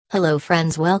Hello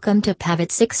friends, welcome to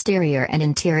Pavit's exterior and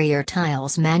interior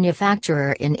tiles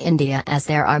manufacturer in India, as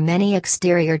there are many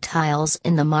exterior tiles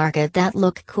in the market that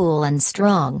look cool and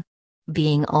strong.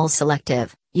 Being all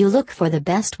selective, you look for the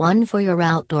best one for your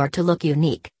outdoor to look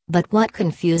unique, but what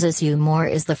confuses you more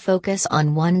is the focus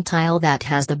on one tile that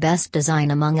has the best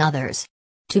design among others.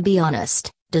 To be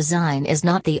honest, design is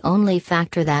not the only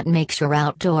factor that makes your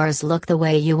outdoors look the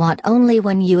way you want, only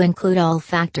when you include all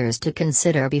factors to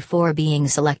consider before being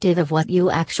selective of what you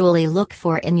actually look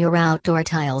for in your outdoor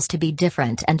tiles to be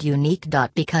different and unique.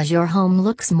 Because your home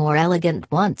looks more elegant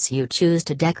once you choose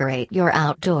to decorate your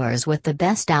outdoors with the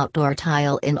best outdoor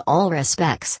tile in all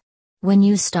respects. When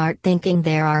you start thinking,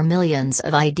 there are millions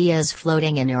of ideas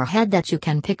floating in your head that you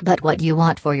can pick, but what you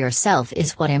want for yourself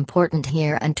is what important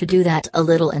here, and to do that a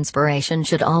little inspiration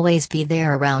should always be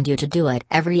there around you to do it.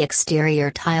 Every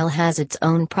exterior tile has its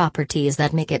own properties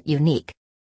that make it unique.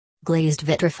 Glazed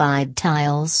vitrified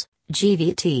tiles,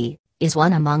 GVT, is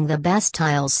one among the best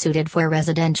tiles suited for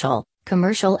residential,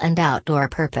 commercial and outdoor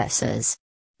purposes.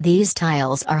 These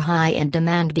tiles are high in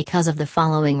demand because of the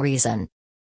following reason.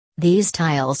 These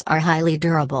tiles are highly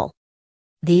durable.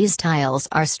 These tiles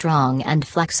are strong and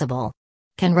flexible.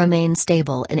 Can remain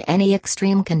stable in any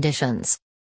extreme conditions.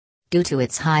 Due to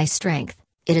its high strength,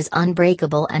 it is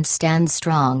unbreakable and stands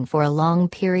strong for a long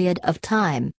period of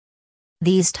time.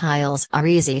 These tiles are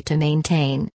easy to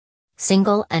maintain.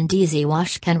 Single and easy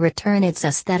wash can return its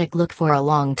aesthetic look for a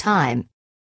long time.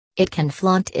 It can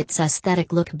flaunt its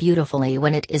aesthetic look beautifully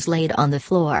when it is laid on the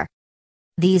floor.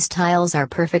 These tiles are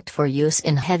perfect for use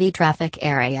in heavy traffic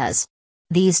areas.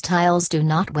 These tiles do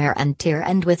not wear and tear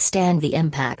and withstand the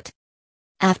impact.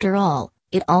 After all,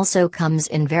 it also comes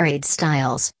in varied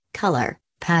styles, color,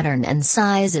 pattern and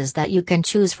sizes that you can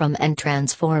choose from and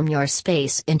transform your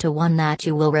space into one that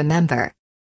you will remember.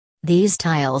 These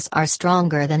tiles are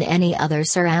stronger than any other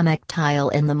ceramic tile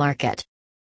in the market.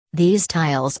 These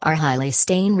tiles are highly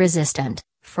stain resistant,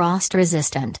 frost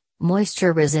resistant,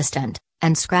 moisture resistant,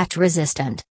 and scratch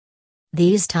resistant.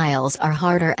 These tiles are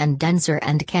harder and denser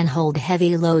and can hold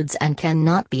heavy loads and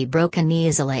cannot be broken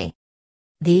easily.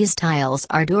 These tiles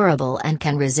are durable and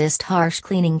can resist harsh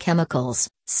cleaning chemicals,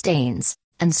 stains,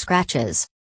 and scratches.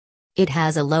 It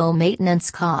has a low maintenance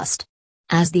cost.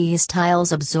 As these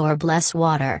tiles absorb less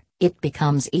water, it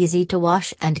becomes easy to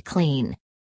wash and clean.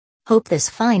 Hope this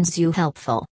finds you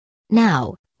helpful.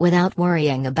 Now, without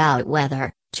worrying about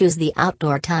weather, choose the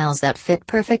outdoor tiles that fit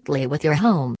perfectly with your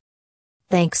home.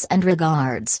 Thanks and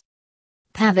regards.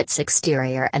 Pavit's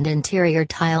exterior and interior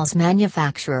tiles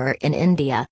manufacturer in India.